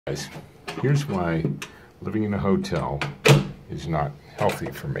Guys, here's why living in a hotel is not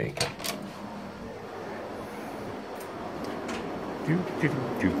healthy for me.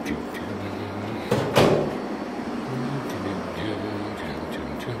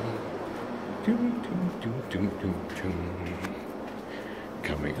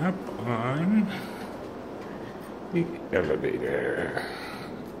 Coming up on the elevator.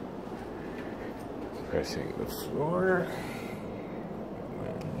 Pressing the floor.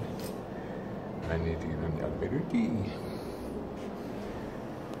 I need to get on the elevator D.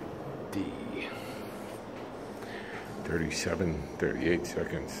 37, 38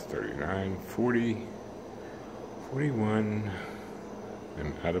 seconds, 39, 40, 41.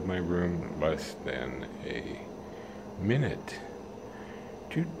 I'm out of my room in less than a minute.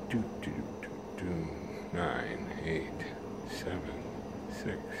 9, 8, 7,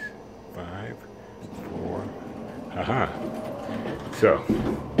 6, 5, 4. Haha. So,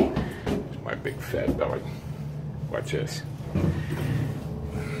 it's my big fat belly. Watch this.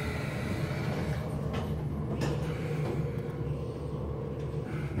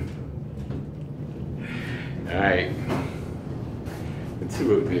 Alright. Let's see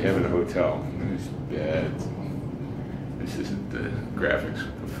what they have in a hotel. There's beds. This isn't the graphics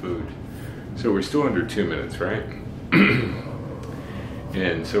with the food. So we're still under 2 minutes, right?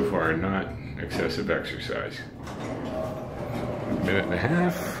 And so far, not excessive exercise. A minute and a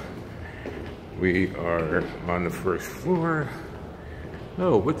half. We are on the first floor.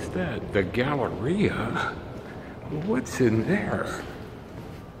 Oh, what's that? The Galleria? What's in there?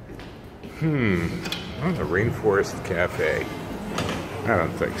 Oh, the Rainforest Cafe. I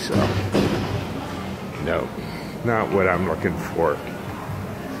don't think so. No, not what I'm looking for.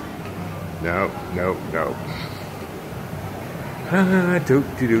 No.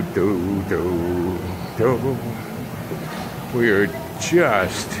 We are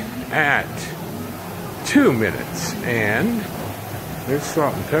just at 2 minutes, and there's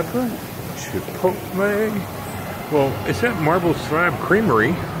salt and pepper, Chipotle. Well, is that Marble Slab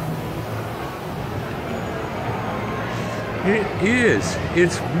Creamery? It is.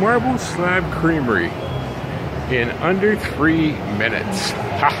 It's Marble Slab Creamery in under 3 minutes.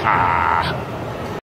 Ha ha!